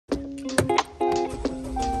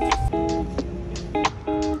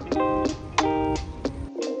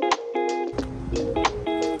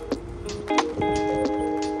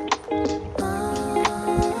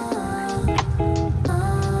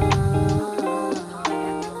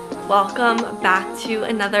welcome back to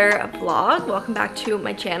another vlog. Welcome back to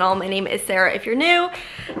my channel. My name is Sarah if you're new.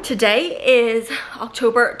 Today is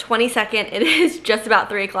October 22nd. It is just about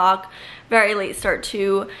 3 o'clock. Very late start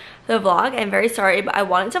to the vlog. I'm very sorry, but I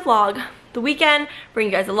wanted to vlog the weekend, bring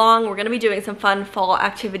you guys along. We're gonna be doing some fun fall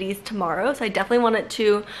activities tomorrow, so I definitely wanted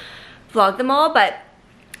to vlog them all. But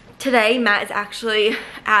today Matt is actually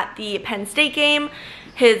at the Penn State game.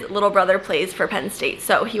 His little brother plays for Penn State,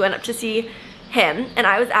 so he went up to see him, and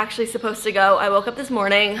I was actually supposed to go. I woke up this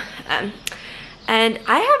morning and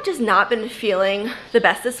I have just not been feeling the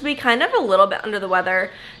best this week, kind of a little bit under the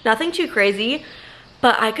weather, nothing too crazy,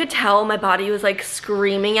 but I could tell my body was like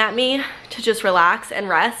screaming at me to just relax and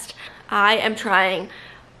rest. I am trying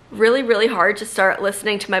really hard to start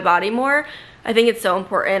listening to my body more. I think it's so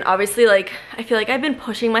important. Obviously, like, I feel like I've been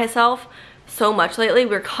pushing myself so much lately.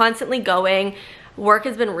 We're constantly going. Work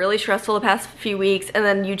has been really stressful the past few weeks, and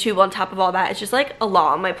then YouTube on top of all that. It's just like a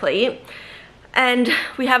lot on my plate. And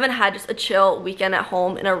we haven't had just a chill weekend at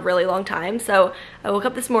home in a really long time. So I woke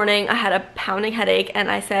up this morning, I had a pounding headache,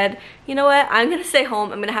 and I said, you know what, I'm gonna stay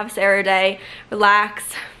home. I'm gonna have a Sarah day, relax,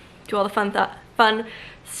 do all the fun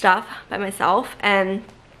stuff by myself, and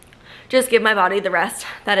just give my body the rest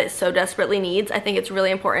that it so desperately needs. I think it's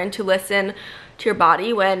really important to listen to your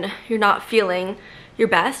body when you're not feeling your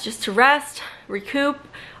best, just to rest, recoup,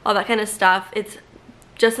 all that kind of stuff. It's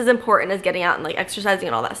just as important as getting out and like exercising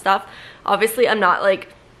and all that stuff. Obviously, I'm not like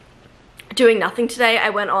doing nothing today. I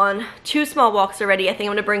went on 2 small walks already. I think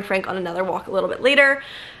I'm gonna bring Frank on another walk a little bit later.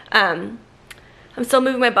 I'm still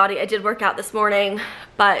moving my body. I did work out this morning,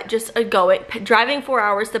 but just driving 4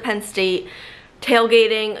 hours to Penn State,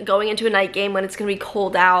 tailgating, going into a night game when it's gonna be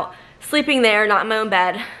cold out, sleeping there, not in my own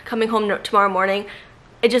bed, coming home tomorrow morning.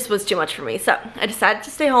 It just was too much for me, so I decided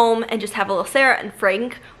to stay home and just have a little Sarah and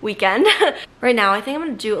Frank weekend. Right now, I think I'm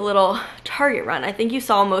gonna do a little Target run. I think you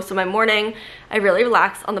saw most of my morning. I really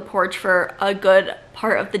relaxed on the porch for a good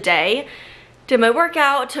part of the day. Did my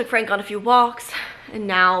workout, took Frank on a few walks, and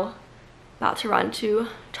now about to run to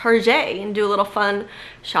Target and do a little fun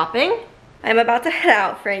shopping. I'm about to head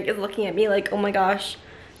out. Frank is looking at me like, oh my gosh,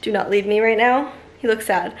 do not leave me right now. He looks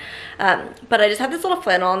sad. But I just have this little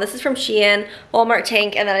flannel on. This is from Shein, Walmart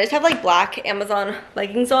tank, and then I just have like black Amazon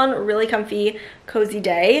leggings on. Really comfy, cozy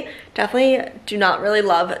day. Definitely do not really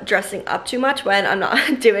love dressing up too much when I'm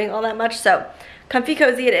not doing all that much. So comfy,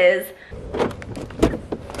 cozy it is.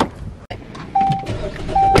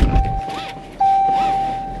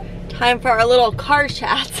 Time for our little car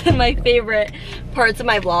chats and my favorite parts of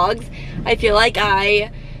my vlogs. I feel like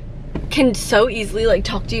I can so easily like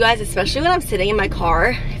talk to you guys, especially when I'm sitting in my car.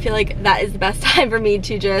 I feel like that is the best time for me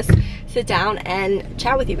to just sit down and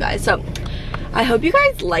chat with you guys. So I hope you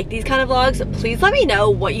guys like these kind of vlogs. Please let me know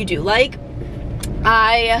what you do like.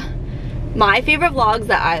 My favorite vlogs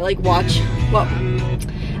that I like watch, well,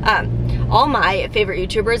 all my favorite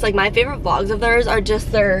YouTubers, like my favorite vlogs of theirs are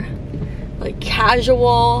just their like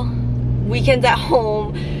casual weekends at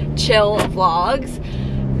home chill vlogs.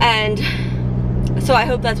 And so I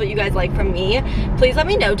hope that's what you guys like from me. Please let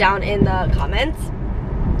me know down in the comments.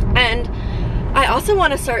 And I also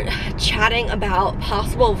want to start chatting about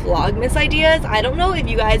possible Vlogmas ideas. I don't know if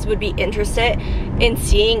you guys would be interested in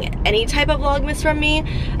seeing any type of Vlogmas from me.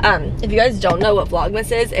 If you guys don't know what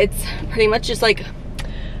Vlogmas is, it's pretty much just like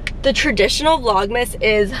the traditional Vlogmas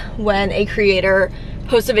is when a creator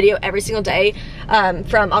posts a video every single day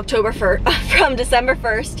from December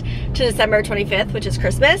 1st to December 25th, which is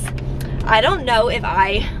Christmas. I don't know if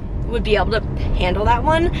I would be able to handle that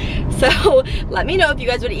one, so let me know if you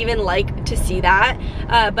guys would even like to see that.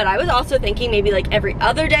 But I was also thinking maybe like every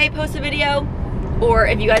other day post a video, or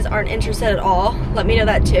if you guys aren't interested at all, let me know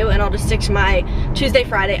that too, and I'll just stick to my Tuesday,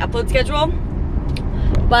 Friday upload schedule.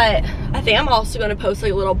 But I think I'm also going to post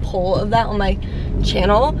like a little poll of that on my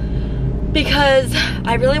channel, because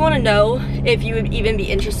I really want to know if you would even be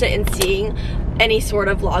interested in seeing any sort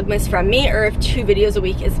of Vlogmas from me, or if 2 videos a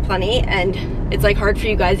week is plenty. And it's like hard for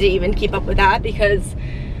you guys to even keep up with that, because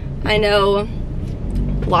I know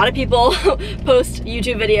a lot of people post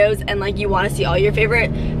YouTube videos and like you want to see all your favorite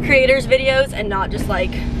creators' videos and not just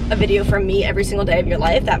like a video from me every single day of your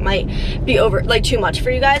life. That might be too much for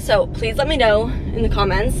you guys, so please let me know in the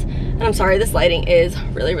comments. And I'm sorry this lighting is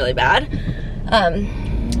really bad,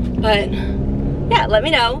 but yeah, let me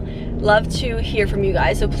know. Love to hear from you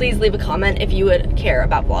guys, so please leave a comment if you would care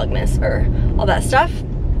about Vlogmas or all that stuff.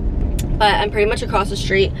 But I'm pretty much across the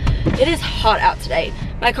street. It is hot out today.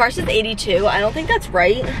 My car says 82. I don't think that's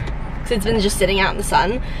right, because it's been just sitting out in the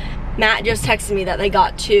sun. Matt just texted me that they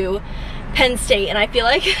got to Penn State, and I feel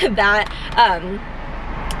like that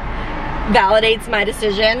validates my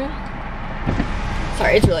decision.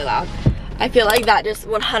 Sorry, it's really loud. I feel like that just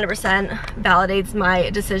 100% validates my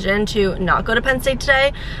decision to not go to Penn State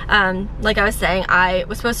today. Like I was saying, I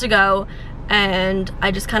was supposed to go and I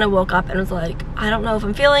just kind of woke up and was like, I don't know if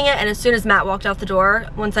I'm feeling it. And as soon as Matt walked out the door,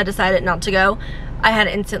 once I decided not to go, I had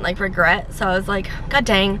instant like regret. So I was like, god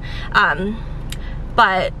dang.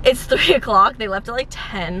 But it's 3 o'clock. They left at like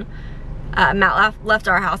 10. Matt left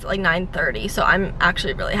our house at like 9:30. So I'm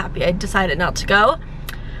actually really happy I decided not to go.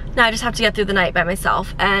 Now I just have to get through the night by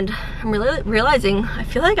myself, and I'm really realizing I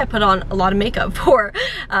feel like I put on a lot of makeup for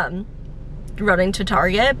running to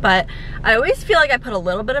Target, but I always feel like I put a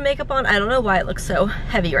little bit of makeup on. I don't know why it looks so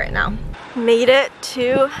heavy right now. Made it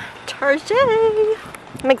to Target.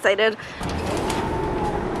 I'm excited.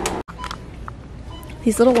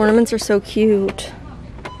 These little ornaments are so cute.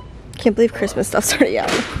 Can't believe Christmas stuff's already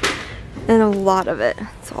out. And a lot of it.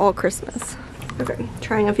 It's all Christmas. Okay,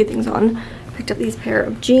 trying a few things on. Picked up these pair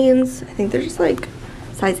of jeans. I think they're just like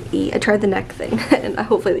size 8. I tried the neck thing and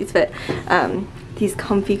hopefully these fit. These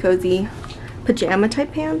comfy cozy pajama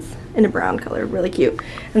type pants in a brown color, really cute.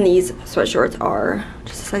 And these sweatshorts are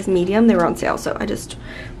just a size medium. They were on sale, so I just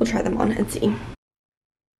will try them on and see.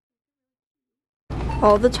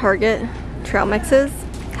 All the Target trail mixes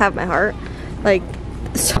have my heart. Like,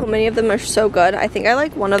 so many of them are so good. I think I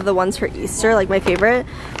like one of the ones for Easter, like my favorite,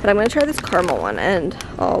 but I'm gonna try this caramel one and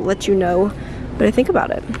I'll let you know what I think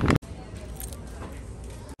about it.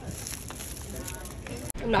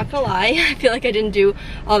 I'm not gonna lie, I feel like I didn't do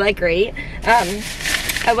all that great.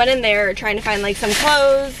 I went in there trying to find like some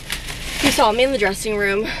clothes. You saw me in the dressing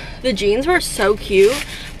room. The jeans were so cute,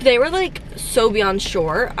 but they were like so beyond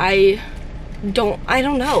short. I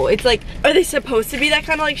don't know. It's like, are they supposed to be that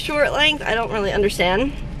kind of like short length? I don't really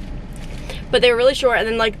understand. But they were really short, and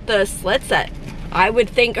then like the slits that I would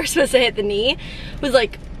think are supposed to hit the knee was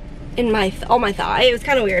like in my on my thigh. It was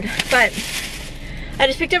kind of weird. But I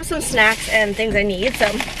just picked up some snacks and things I need. So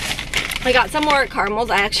I got some more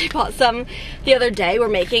caramels. I actually bought some the other day. We're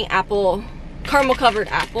making caramel covered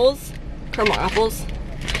apples, caramel apples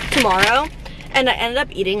tomorrow. And I ended up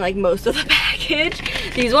eating like most of the package.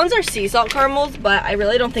 These ones are sea salt caramels, but I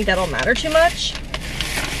really don't think that'll matter too much.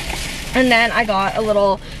 And then I got a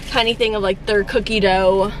little tiny thing of like their cookie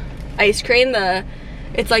dough ice cream.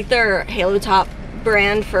 It's like their Halo Top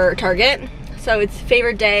brand for Target. So it's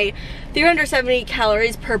favorite day, 370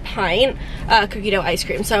 calories per pint, cookie dough ice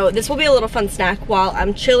cream. So this will be a little fun snack while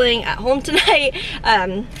I'm chilling at home tonight,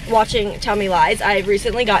 watching Tell Me Lies. I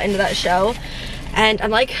recently got into that show. And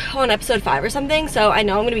I'm like on episode 5 or something, so I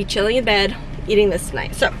know I'm gonna be chilling in bed eating this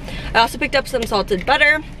tonight. So I also picked up some salted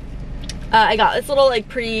butter. I got this little like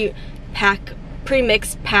pre-mixed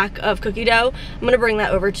pack of cookie dough. I'm gonna bring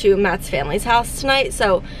that over to Matt's family's house tonight.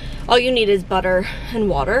 So all you need is butter and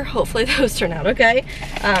water. Hopefully those turn out okay.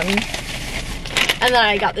 And then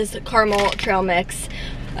I got this caramel trail mix.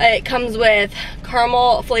 It comes with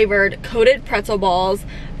caramel flavored coated pretzel balls,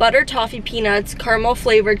 butter toffee peanuts, caramel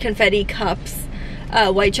flavored confetti cups,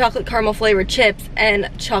 white chocolate caramel flavored chips, and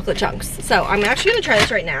chocolate chunks. So I'm actually gonna try this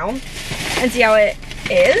right now and see how it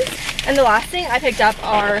is. And the last thing I picked up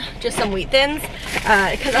are just some wheat thins,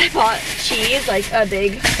 because I bought cheese, like a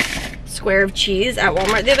big square of cheese at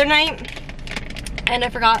Walmart the other night, and I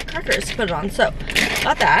forgot crackers to put it on, so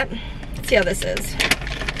got that. Let's see how this is.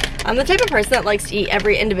 I'm the type of person that likes to eat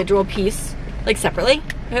every individual piece like separately.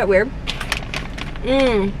 Isn't that weird?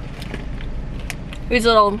 These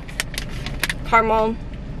little caramel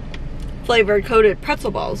flavored coated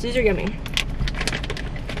pretzel balls. These are yummy.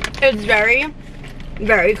 It's very,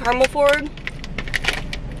 very caramel forward,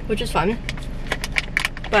 which is fun.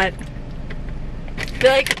 But I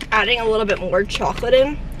feel like adding a little bit more chocolate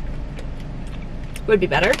in would be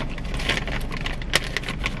better.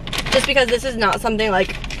 Just because this is not something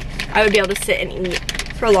like I would be able to sit and eat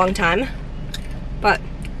for a long time. But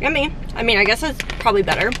yummy. I mean, I guess it's probably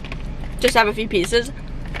better just have a few pieces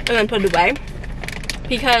and then put it away,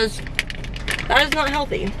 because that is not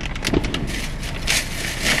healthy.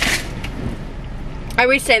 I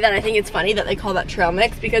always say that I think it's funny that they call that trail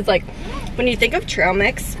mix, because like when you think of trail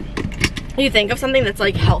mix, you think of something that's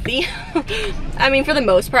like healthy. I mean, for the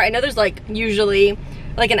most part, I know there's like usually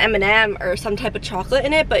like an M&M or some type of chocolate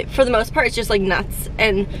in it, but for the most part it's just like nuts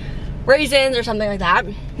and raisins or something like that.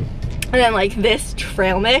 And then like this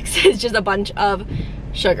trail mix is just a bunch of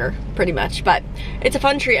sugar pretty much, but it's a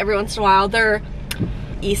fun treat every once in a while. Their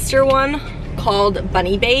Easter one called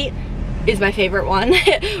Bunny Bait is my favorite one.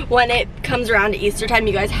 When it comes around to Easter time,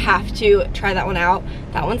 you guys have to try that one out.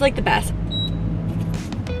 That one's like the best.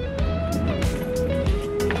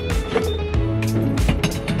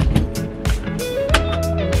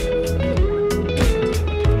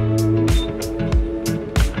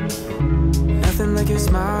 your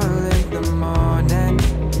smile in the morning,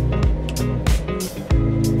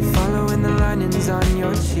 following the linings on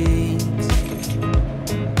your cheeks.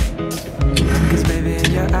 'Cause baby,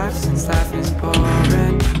 in your absence, life is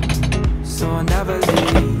boring, so I'll never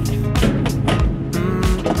leave.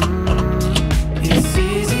 It's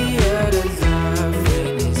easier to love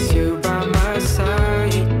when it's you by my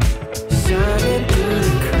side, shining through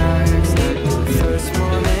the cracks like the first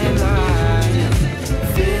morning light,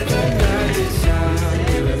 feeling like a child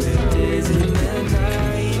through the days and the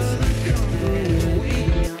nights.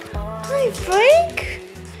 Hi, Frank.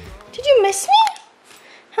 Did you miss me?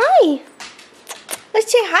 Hi.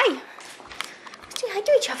 Let's say hi. Let's say hi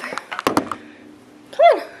to each other. Come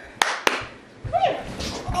on. Come here.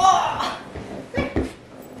 Oh.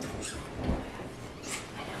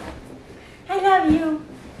 I love you.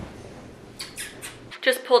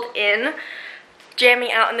 Just pulled in,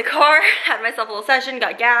 jamming out in the car, had myself a little session,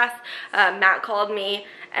 got gas. Matt called me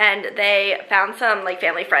and they found some like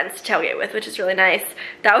family friends to tailgate with, which is really nice.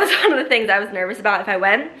 That was one of the things I was nervous about if I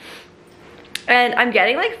went. And I'm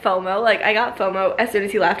getting like FOMO, like I got FOMO as soon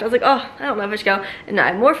as he left. I was like, oh, I don't know if I should go. And now I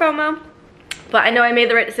have more FOMO. But I know I made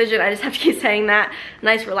the right decision. I just have to keep saying that. A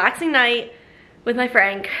nice relaxing night with my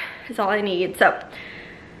Frank is all I need. So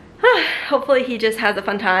hopefully he just has a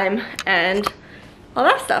fun time and all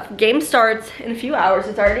that stuff. Game starts in a few hours.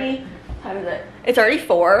 It's already, how is it? It's already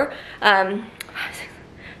 4.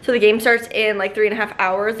 So the game starts in like 3.5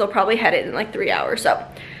 hours. They'll probably head it in like 3 hours. So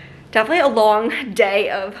definitely a long day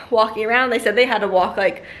of walking around. They said they had to walk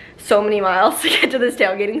like so many miles to get to this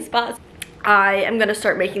tailgating spot. I am gonna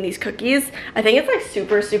start making these cookies. I think it's like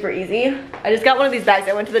super, super easy. I just got one of these bags.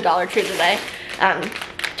 I went to the Dollar Tree today.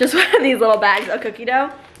 Just one of these little bags of cookie dough.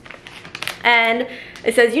 And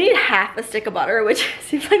it says you need half a stick of butter, which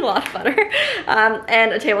seems like a lot of butter,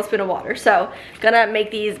 and a tablespoon of water. So gonna make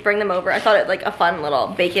these, bring them over. I thought it like a fun little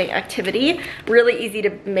baking activity. Really easy to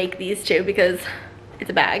make these too because it's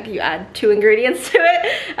a bag. You add 2 ingredients to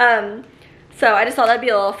it. So I just thought that'd be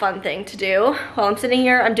a little fun thing to do. While I'm sitting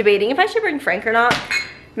here, I'm debating if I should bring Frank or not.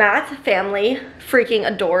 Matt's family freaking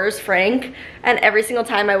adores Frank. And every single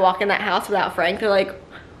time I walk in that house without Frank, they're like,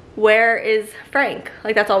 where is Frank?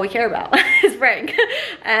 Like that's all we care about is Frank.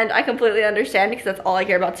 And I completely understand because that's all I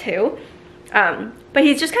care about too. But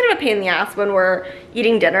he's just kind of a pain in the ass when we're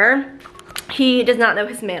eating dinner. He does not know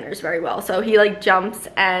his manners very well. So he like jumps,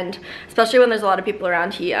 and especially when there's a lot of people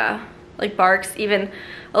around, he like barks even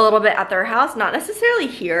a little bit at their house. Not necessarily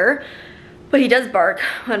here, but he does bark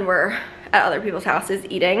when we're at other people's houses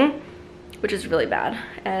eating, which is really bad.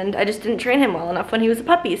 And I just didn't train him well enough when he was a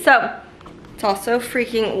puppy. So it's also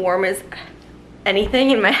freaking warm as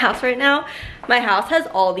anything in my house right now. My house has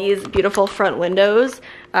all these beautiful front windows,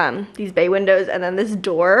 these bay windows, and then this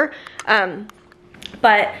door.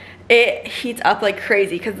 But it heats up like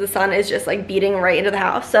crazy because the sun is just like beating right into the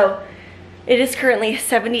house. So it is currently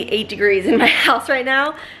 78 degrees in my house right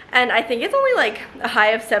now. And I think it's only like a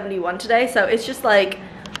high of 71 today. So it's just like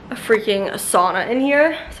a freaking sauna in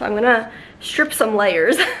here. So I'm gonna strip some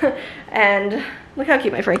layers. And look how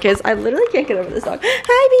cute my Frank is. I literally can't get over this dog.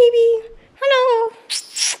 Hi, baby. Hello.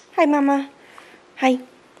 Hi, mama. Hi.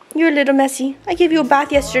 You're a little messy. I gave you a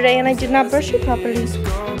bath yesterday and I did not brush you properly.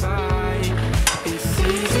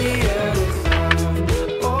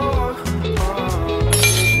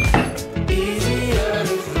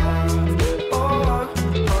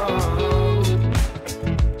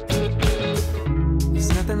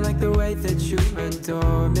 That you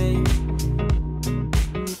adore me,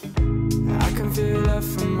 I can feel love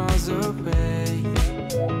from miles away.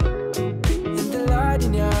 And the light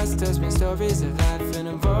in your eyes tells me stories of life in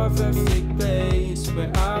a more perfect place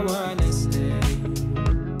where I wanna stay.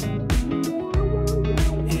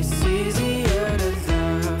 It's easier to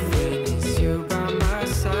love when it's you by my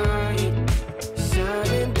side,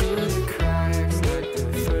 shining through the cracks like the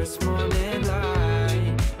first morning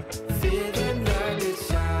light, feeling like a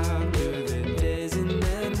child.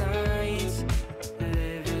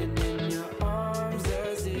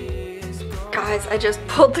 Guys, I just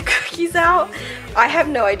pulled the cookies out. I have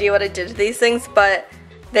no idea what I did to these things, but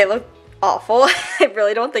they look awful. I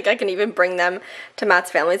really don't think I can even bring them to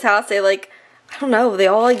Matt's family's house. They like, I don't know, they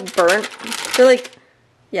all like burnt. They're like,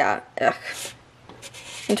 yeah, ugh.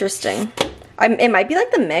 Interesting. It might be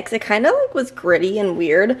like the mix. It kind of like was gritty and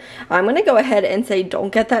weird. I'm gonna go ahead and say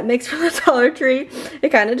don't get that mix from the Dollar Tree. It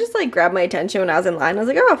kind of just like grabbed my attention when I was in line. I was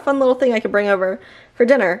like, oh, a fun little thing I could bring over for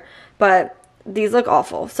dinner. But these look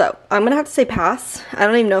awful. So I'm gonna have to say pass. I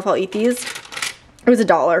don't even know if I'll eat these. It was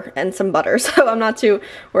 $1 and some butter, so I'm not too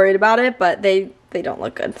worried about it, but they don't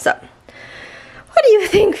look good. So what do you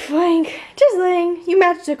think, Frank? Just laying. You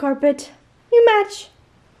matched the carpet. You match.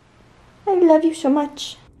 I love you so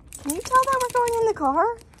much. Can you tell that we're going in the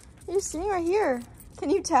car? You're sitting right here. Can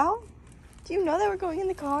you tell? Do you know that we're going in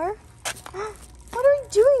the car? What are we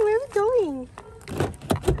doing? Where are we going?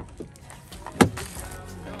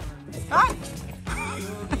 Ah!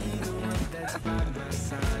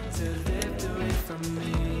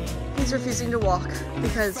 He's refusing to walk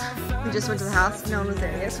because we just went to the house. No one was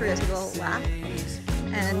there yet, so we're gonna take a little lap.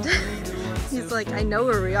 And he's like, I know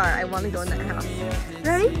where we are. I want to go in that house.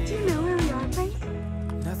 Right? Do you know where we are, Frank?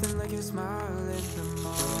 Nothing like your smile in the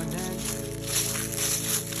morning.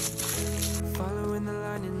 Following the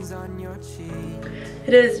linings on your cheek.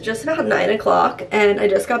 It is just about 9 o'clock and I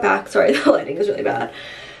just got back. Sorry, the lighting is really bad.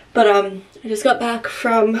 But I just got back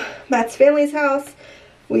from Matt's family's house.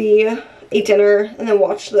 We ate dinner and then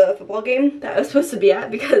watched the football game that I was supposed to be at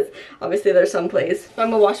because obviously there's some plays. So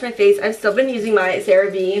I'm gonna wash my face. I've still been using my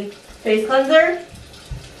CERAVE face cleanser.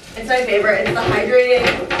 It's my favorite. It's the hydrating.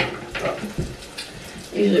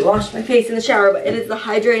 I usually wash my face in the shower, but it is the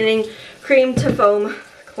hydrating cream to foam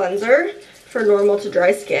cleanser for normal to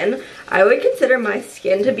dry skin. I would consider my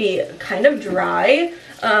skin to be kind of dry,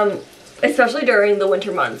 especially during the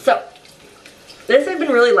winter months. So this I've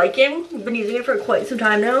been really liking. I've been using it for quite some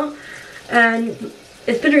time now, and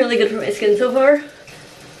it's been really good for my skin so far.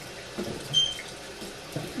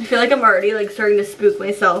 I feel like I'm already like starting to spook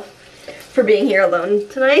myself for being here alone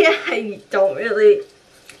tonight. I don't really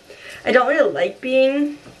like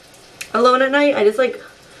being alone at night. I just like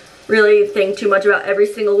really think too much about every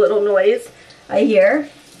single little noise I hear.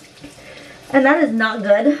 And that is not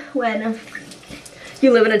good when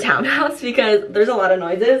you live in a townhouse because there's a lot of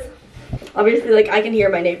noises. Obviously, like, I can hear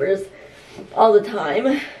my neighbors all the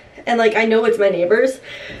time. And like, I know it's my neighbors,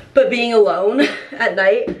 but being alone at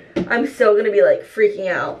night, I'm still gonna be like freaking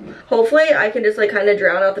out. Hopefully I can just like kind of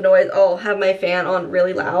drown out the noise. I'll have my fan on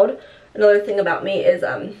really loud. Another thing about me is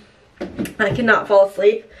I cannot fall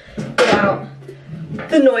asleep without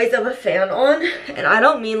the noise of a fan on. And I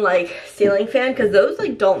don't mean like ceiling fan because those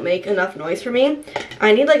like don't make enough noise for me.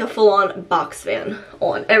 I need like a full-on box fan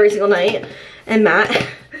on every single night. And Matt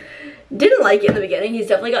didn't like it in the beginning. He's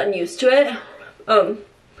definitely gotten used to it.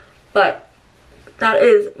 But that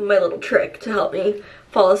is my little trick to help me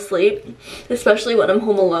fall asleep, especially when I'm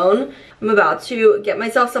home alone. I'm about to get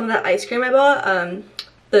myself some of that ice cream I bought,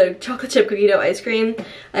 the chocolate chip cookie dough ice cream.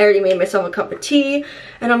 I already made myself a cup of tea,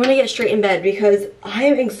 and I'm gonna get straight in bed because I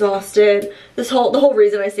am exhausted. The whole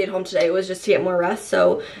reason I stayed home today was just to get more rest,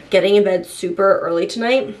 so getting in bed super early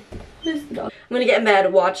tonight. I'm gonna get in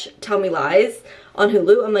bed, watch Tell Me Lies on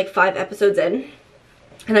Hulu. I'm like 5 episodes in,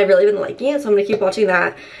 and I've really been liking it, so I'm gonna keep watching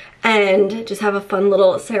that and just have a fun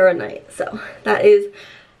little Sarah night. So that is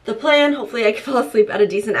the plan. Hopefully I can fall asleep at a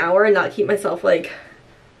decent hour and not keep myself like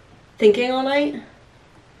thinking all night.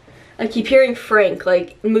 I keep hearing Frank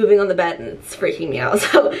like moving on the bed and it's freaking me out.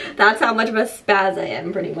 So that's how much of a spaz I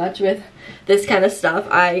am pretty much with this kind of stuff.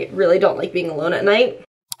 I really don't like being alone at night.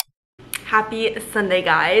 Happy Sunday,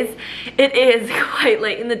 guys. It is quite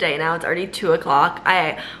late in the day now. It's already 2 o'clock.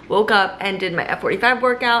 I woke up and did my F45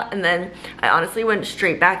 workout, and then I honestly went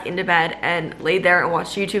straight back into bed and laid there and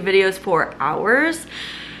watched YouTube videos for hours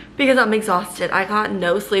because I'm exhausted. I got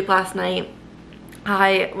no sleep last night.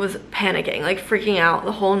 I was panicking, like freaking out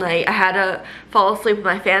the whole night. I had to fall asleep with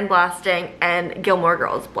my fan blasting and Gilmore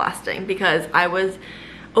Girls blasting because I was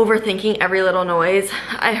overthinking every little noise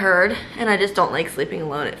I heard, and I just don't like sleeping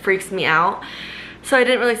alone. It freaks me out. So I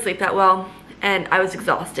didn't really sleep that well, and I was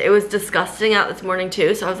exhausted. It was disgusting out this morning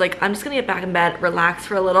too, so I was like, I'm just gonna get back in bed, relax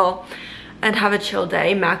for a little, and have a chill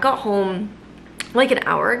day. Matt got home like an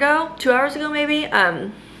hour ago, 2 hours ago maybe,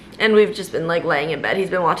 and we've just been like laying in bed. He's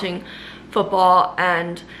been watching football,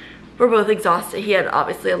 and we're both exhausted. He had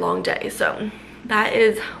obviously a long day, so that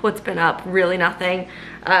is what's been up, really nothing.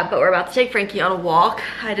 But we're about to take Frankie on a walk.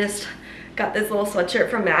 I just got this little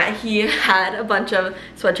sweatshirt from Matt. He had a bunch of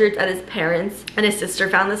sweatshirts at his parents', and his sister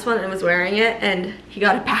found this one and was wearing it, and he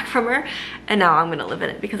got it back from her, and now I'm gonna live in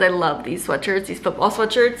it because I love these sweatshirts, these football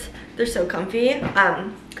sweatshirts. They're so comfy.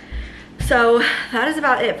 So that is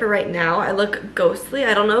about it for right now. I look ghostly.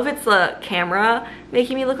 I don't know if it's the camera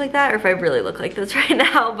making me look like that or if I really look like this right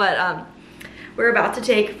now, but we're about to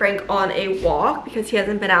take Frank on a walk because he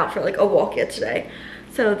hasn't been out for like a walk yet today.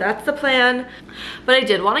 So that's the plan. But I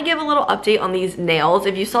did want to give a little update on these nails.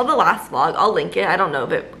 If you saw the last vlog, I'll link it. I don't know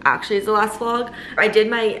if it actually is the last vlog. I did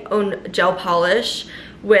my own gel polish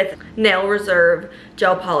with Nail Reserve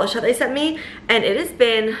gel polish that they sent me, and it has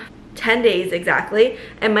been 10 days exactly,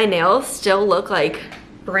 and my nails still look like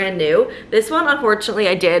brand new. This one, unfortunately,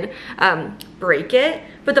 I did break it,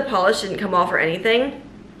 but the polish didn't come off or anything.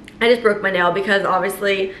 I just broke my nail because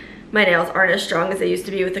obviously my nails aren't as strong as they used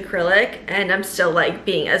to be with acrylic, and I'm still like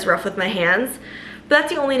being as rough with my hands. But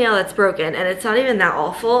that's the only nail that's broken, and it's not even that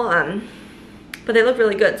awful. But they look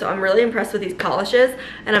really good, so I'm really impressed with these polishes,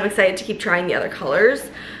 and I'm excited to keep trying the other colors.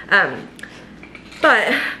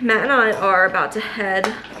 But Matt and I are about to head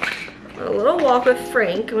on a little walk with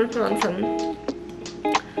Frank. I'm gonna put on some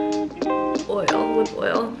oil, lip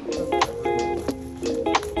oil.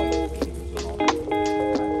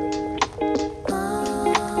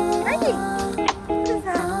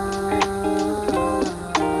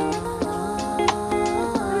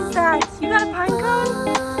 You got a pine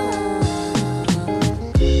cone?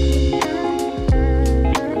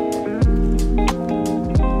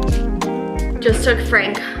 Just took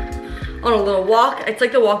Frank on a little walk. It's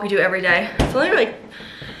like the walk we do every day. It's only like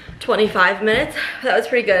 25 minutes. That was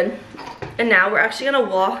pretty good. And now we're actually gonna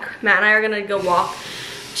walk. Matt and I are gonna go walk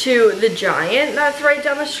to the Giant that's right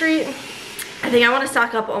down the street. I think I wanna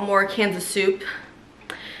stock up on more cans of soup.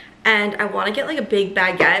 And I wanna get like a big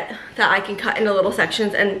baguette that I can cut into little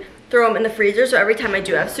sections and throw them in the freezer, so every time I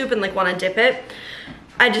do have soup and like want to dip it,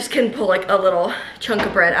 I just can pull like a little chunk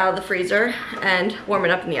of bread out of the freezer and warm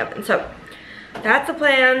it up in the oven. So that's the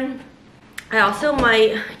plan. I also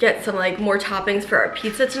might get some like more toppings for our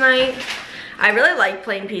pizza tonight. I really like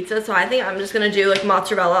plain pizza, so I think I'm just gonna do like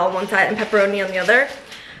mozzarella on one side and pepperoni on the other.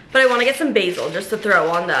 But I want to get some basil just to throw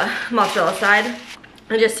on the mozzarella side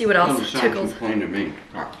and just see what else tickles. Plain to me.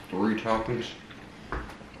 Got 3 toppings.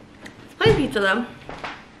 It's plain pizza though.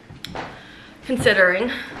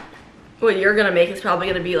 Considering what you're gonna make is probably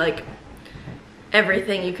gonna be like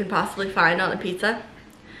everything you can possibly find on a pizza.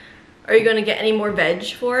 Are you gonna get any more veg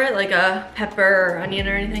for it, like a pepper or onion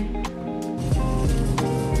or anything?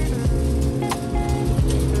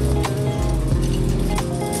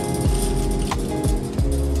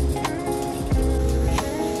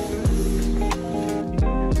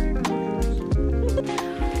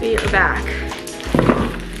 We are back.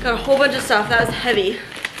 Got a whole bunch of stuff. That was heavy.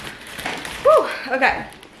 Whew, okay.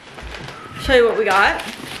 Show you what we got.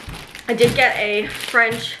 I did get a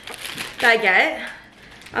French baguette.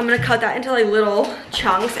 I'm gonna cut that into like little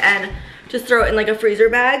chunks and just throw it in like a freezer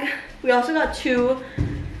bag. We also got 2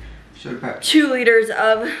 liters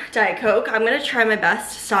of Diet Coke. I'm gonna try my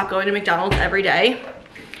best to stop going to McDonald's every day.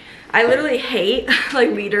 I literally hate like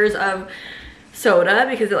liters of soda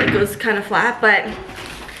because it like goes kind of flat, but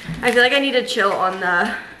I feel like I need to chill on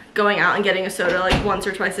the going out and getting a soda like once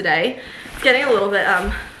or twice a day. It's getting a little bit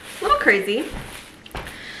crazy.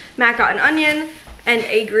 Matt got an onion and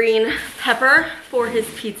a green pepper for his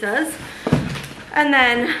pizzas. And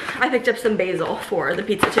then I picked up some basil for the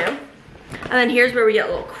pizza too. And then here's where we get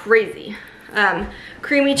a little crazy.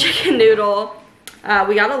 Creamy chicken noodle.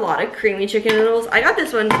 We got a lot of creamy chicken noodles. I got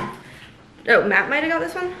this one. Oh, Matt might have got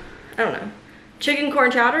this one. I don't know. Chicken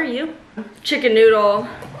corn chowder, you? Chicken noodle.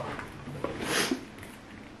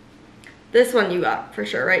 This one you got for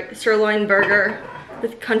sure, right? Sirloin burger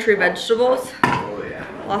with country vegetables. Oh yeah.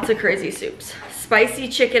 Lots of crazy soups. Spicy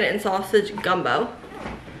chicken and sausage gumbo.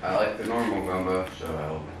 I like the normal gumbo,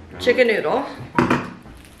 so Chicken noodle.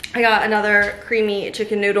 I got another creamy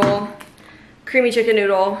chicken noodle,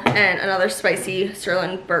 and another spicy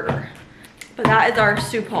sirloin burger. But that is our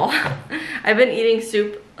soup haul. I've been eating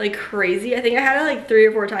soup like crazy. I think I had it like 3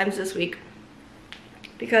 or 4 times this week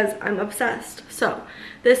because I'm obsessed. So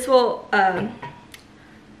this will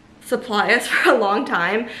supply us for a long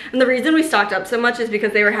time. And the reason we stocked up so much is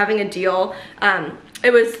because they were having a deal.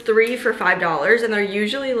 It was 3 for $5, and they're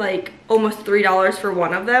usually like almost $3 for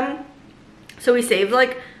one of them. So we saved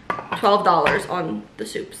like $12 on the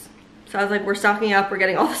soups. So I was like, we're stocking up, we're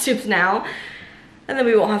getting all the soups now, and then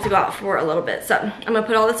we won't have to go out for a little bit. So I'm gonna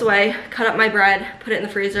put all this away, cut up my bread, put it in the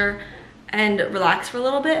freezer, and relax for a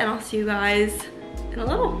little bit, and I'll see you guys in a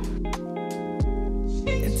little.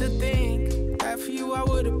 And to think that for you I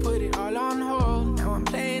would have put it all on hold. Now I'm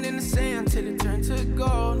playing in the sand till it turned to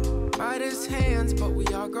gold. Midas hands, but we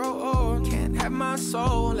all grow old. Can't have my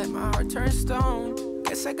soul, let my heart turn stone.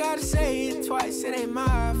 Guess I gotta say it twice, it ain't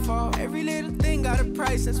my fault. Every little thing got a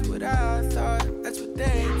price, that's what I thought. That's what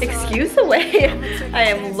they thought. Excuse the way I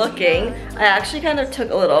am looking. I actually kind of took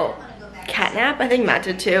a little cat nap. I think Matt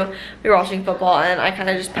did too. We were watching football and I kind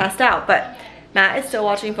of just passed out, but Matt is still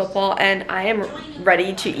watching football and I am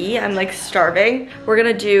ready to eat. I'm like starving. We're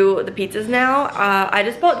gonna do the pizzas now. I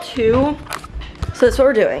just bought 2, so that's what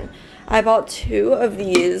we're doing. I bought 2 of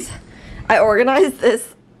these. I organized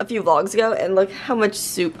this a few vlogs ago and look how much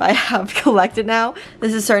soup I have collected now.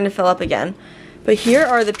 This is starting to fill up again. But here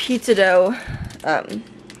are the pizza dough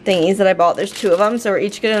thingies that I bought. There's 2 of them, so we're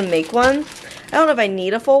each gonna make one. I don't know if I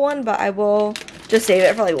need a full one, but I will just save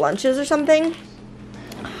it for like lunches or something.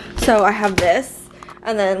 So I have this,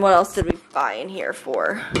 and then what else did we buy in here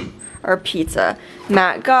for our pizza?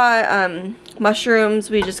 Matt got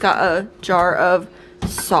mushrooms. We just got a jar of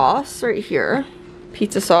sauce right here.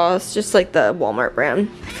 Pizza sauce, just like the Walmart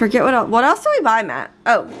brand. I forget what else. What else did we buy, Matt?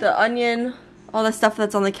 Oh, the onion, all the stuff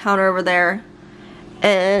that's on the counter over there,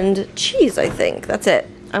 and cheese, I think. That's it.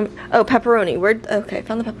 Oh, pepperoni. Okay,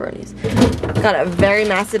 found the pepperonis. Got a very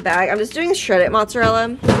massive bag. I'm just doing shredded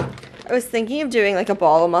mozzarella. I was thinking of doing like a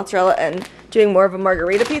ball of mozzarella and doing more of a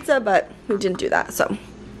margarita pizza, but we didn't do that. So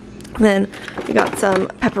then we got some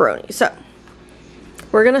pepperoni. So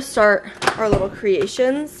we're gonna start our little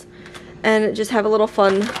creations and just have a little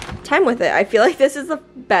fun time with it. I feel like this is the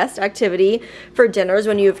best activity for dinners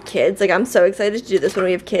when you have kids. Like, I'm so excited to do this when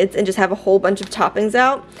we have kids and just have a whole bunch of toppings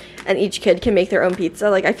out and each kid can make their own pizza.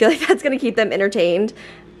 Like, I feel like that's gonna keep them entertained,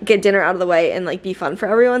 get dinner out of the way, and like be fun for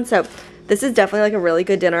everyone. So this is definitely like a really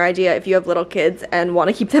good dinner idea if you have little kids and want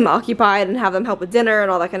to keep them occupied and have them help with dinner and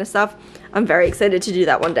all that kind of stuff. I'm very excited to do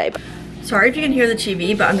that one day. Sorry if you can hear the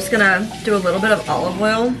TV, but I'm just gonna do a little bit of olive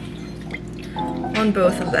oil on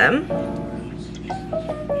both of them.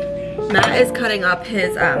 Matt is cutting up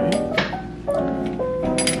his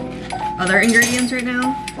other ingredients right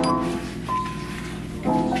now.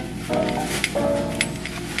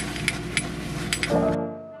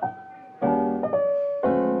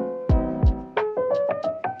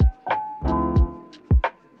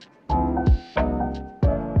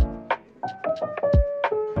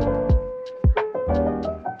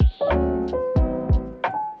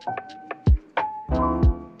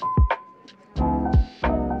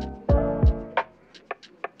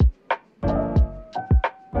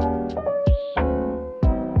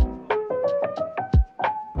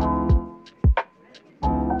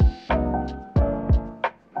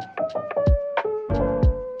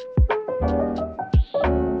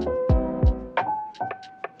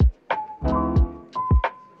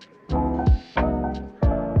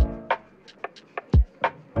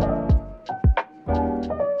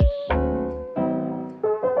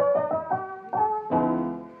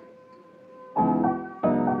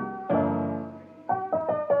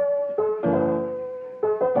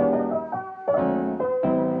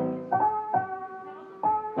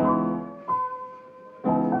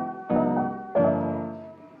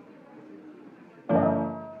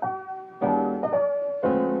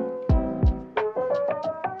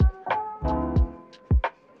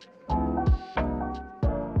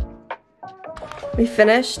 We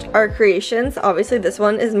finished our creations. Obviously this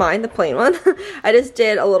one is mine, the plain one. I just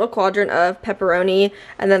did a little quadrant of pepperoni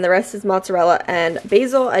and then the rest is mozzarella and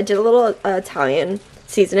basil. I did a little Italian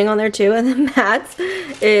seasoning on there too, and then Matt's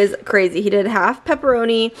is crazy. He did half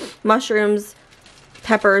pepperoni, mushrooms,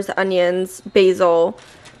 peppers, onions, basil,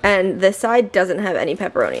 and this side doesn't have any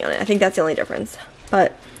pepperoni on it. I think that's the only difference,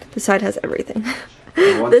 but this side has everything.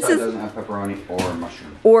 One side doesn't have pepperoni or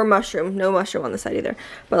mushroom. Or mushroom. No mushroom on the side either.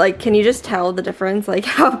 But like, can you just tell the difference? Like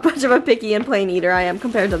how much of a picky and plain eater I am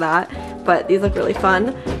compared to that. But these look really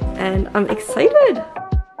fun and I'm excited.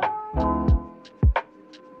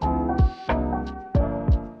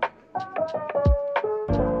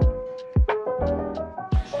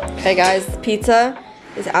 Okay guys, pizza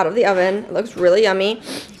is out of the oven. It looks really yummy.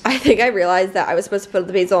 I think I realized that I was supposed to put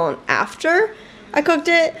the basil on after I cooked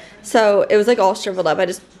it, so it was like all shriveled up. I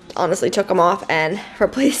just honestly took them off and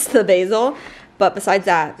replaced the basil, but besides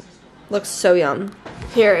that, looks so yum.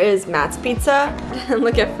 Here is Matt's pizza, and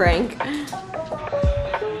look at Frank.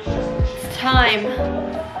 It's time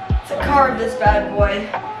to carve this bad boy.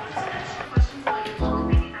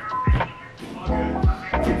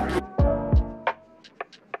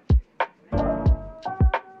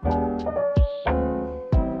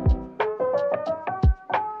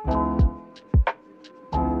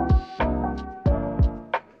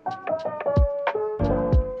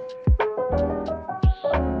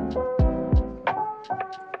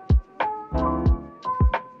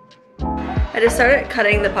 I just started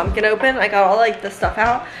cutting the pumpkin open. I got all like the stuff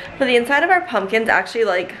out, but the inside of our pumpkin's actually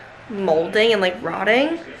like molding and like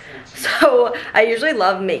rotting. So I usually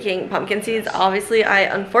love making pumpkin seeds. Obviously I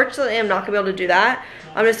unfortunately am not gonna be able to do that.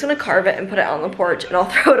 I'm just gonna carve it and put it on the porch, and I'll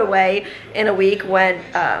throw it away in a week when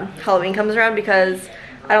Halloween comes around, because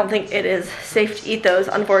I don't think it is safe to eat those,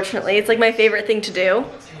 unfortunately. It's like my favorite thing to do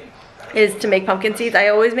is to make pumpkin seeds. I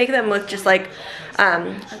always make them with just like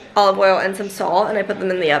olive oil and some salt, and I put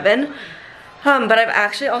them in the oven. But I've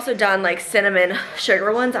actually also done like cinnamon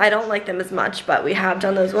sugar ones. I don't like them as much, but we have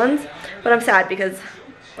done those ones. But I'm sad because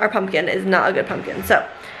our pumpkin is not a good pumpkin. So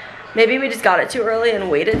maybe we just got it too early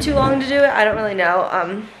and waited too long to do it. I don't really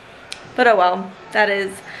know. But oh well, that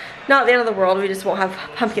is not the end of the world. We just won't have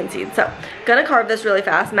pumpkin seeds. So gonna carve this really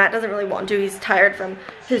fast. Matt doesn't really want to. He's tired from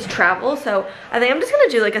his travel. So I think I'm just gonna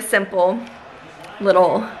do like a simple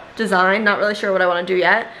little design. Not really sure what I want to do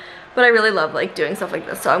yet, but I really love like doing stuff like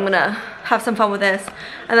this. So I'm gonna have some fun with this,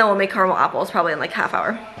 and then we'll make caramel apples probably in like half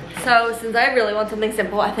hour. So since I really want something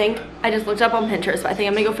simple, I think I just looked up on Pinterest, but I think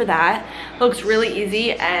I'm gonna go for that. Looks really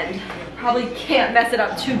easy and probably can't mess it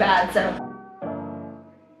up too bad. So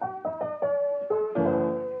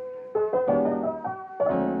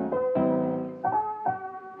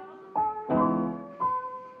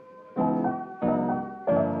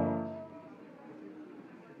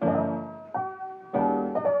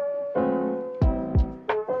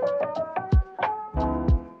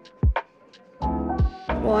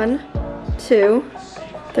one, two,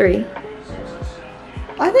 three.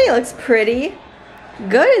 I think it looks pretty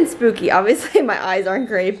good and spooky. Obviously my eyes aren't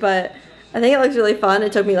great, but I think it looks really fun.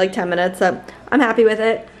 It took me like 10 minutes, so I'm happy with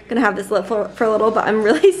it. Gonna have this lit for a little, but I'm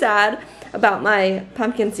really sad about my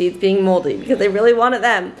pumpkin seeds being moldy because I really wanted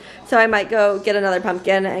them. So I might go get another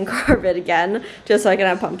pumpkin and carve it again just so I can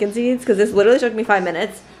have pumpkin seeds, because this literally took me 5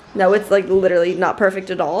 minutes. No, it's like literally not perfect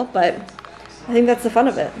at all, but I think that's the fun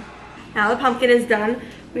of it. Now the pumpkin is done.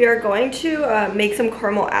 We are going to make some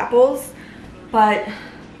caramel apples, but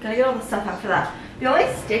gotta get all the stuff out for that. The only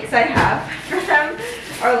sticks I have for them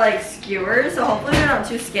are like skewers, so hopefully they're not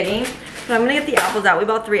too skinny. But I'm gonna get the apples out. We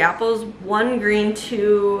bought 3 apples, 1 green,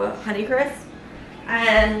 2 Honeycrisp,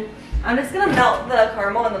 and I'm just gonna melt the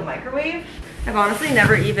caramel in the microwave. I've honestly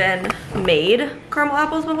never even made caramel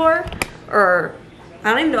apples before, or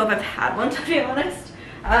I don't even know if I've had one, to be honest.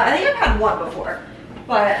 I think I've had one before,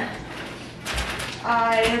 but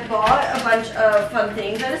I bought a bunch of fun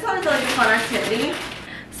things. I just thought it was like a fun activity.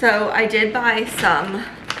 So I did buy some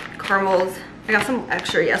caramels. I got some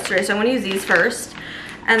extra yesterday, so I'm gonna use these first.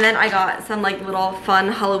 And then I got some like little fun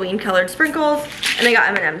Halloween colored sprinkles. And I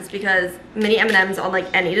got M&Ms because mini M&Ms on like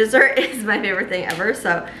any dessert is my favorite thing ever.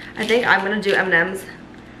 So I think I'm gonna do M&Ms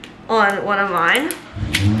on one of mine.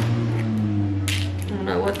 I don't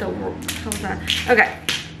know what the hell was that. Okay.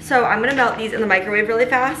 So I'm gonna melt these in the microwave really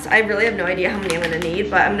fast. I really have no idea how many I'm gonna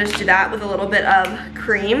need, but I'm gonna just do that with a little bit of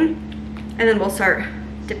cream, and then we'll start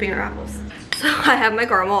dipping our apples. So I have my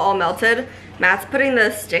caramel all melted. Matt's putting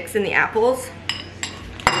the sticks in the apples.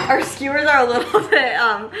 Our skewers are a little bit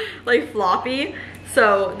like floppy,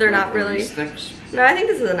 so they're not really sticks. No, I think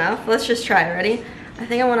this is enough. Let's just try it. Ready? I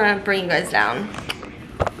think I want to bring you guys down.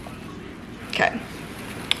 Okay.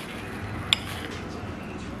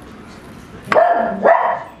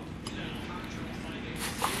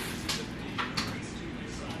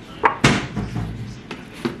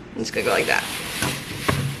 I'm just gonna go like that.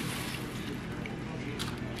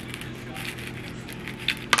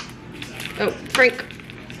 Oh, Frank.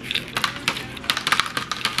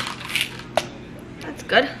 That's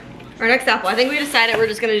good. Our next apple, I think we decided we're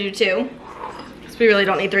just gonna do 2. Because we really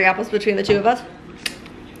don't need 3 apples between the 2 of us.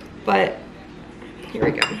 But, here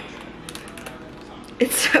we go.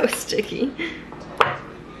 It's so sticky.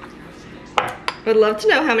 I'd love to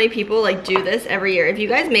know how many people like do this every year. If you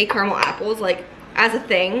guys make caramel apples like as a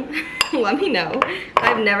thing, let me know.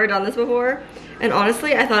 I've never done this before. And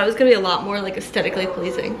honestly, I thought it was gonna be a lot more like aesthetically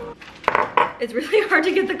pleasing. It's really hard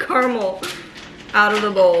to get the caramel out of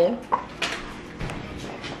the bowl.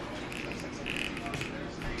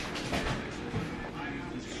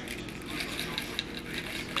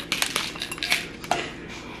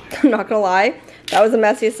 I'm not gonna lie, that was the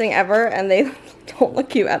messiest thing ever, and they don't look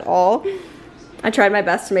cute at all. I tried my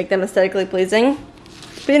best to make them aesthetically pleasing,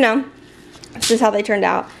 but you know, this is how they turned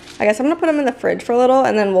out. I guess I'm gonna put them in the fridge for a little,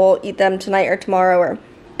 and then we'll eat them tonight or tomorrow. Or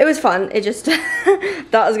it was fun. It just thought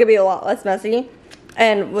it was gonna be a lot less messy,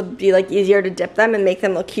 and would be like easier to dip them and make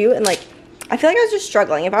them look cute. And like, I feel like I was just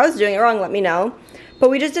struggling. If I was doing it wrong, let me know. But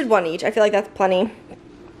we just did 1 each. I feel like that's plenty,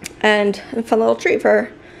 and a fun little treat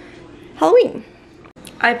for Halloween.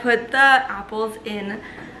 I put the apples in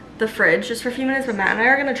the fridge just for a few minutes, but Matt and I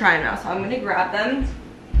are gonna try them now, so I'm gonna grab them.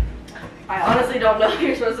 I honestly don't know if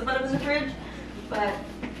you're supposed to put them in the fridge, but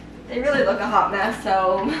they really look a hot mess,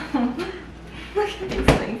 so look at these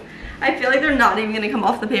things. I feel like they're not even gonna come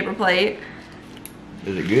off the paper plate.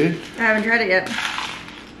 Is it good? I haven't tried it yet.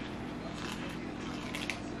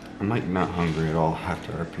 I'm like not hungry at all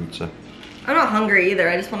after our pizza. I'm not hungry either.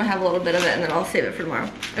 I just want to have a little bit of it and then I'll save it for tomorrow.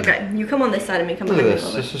 Okay, you come on this side and me come Look on at this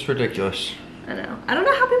this. side. This is ridiculous. I know. I don't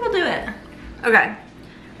know how people do it. Okay,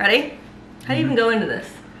 ready? How do you even go into this?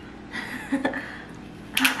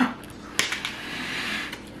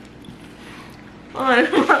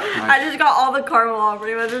 I just got all the caramel off,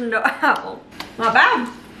 pretty much. There's no apple. Not bad.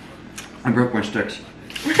 I broke my sticks.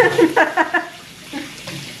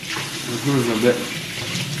 A bit.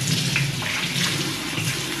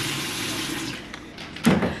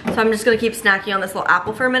 So I'm just gonna keep snacking on this little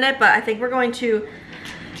apple for a minute, but I think we're going to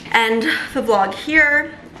end the vlog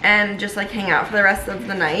here and just like hang out for the rest of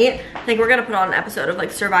the night. I think we're gonna put on an episode of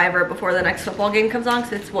like Survivor before the next football game comes on,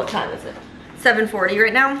 because it's, what time is it? 7:40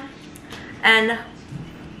 right now. And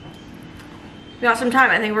we got some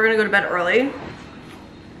time. I think we're gonna go to bed early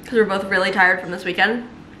because we're both really tired from this weekend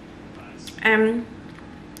and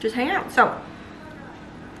just hang out. So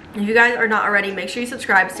if you guys are not already, make sure you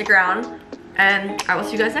subscribe, stick around, and I will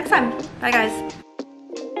see you guys next time. Bye guys.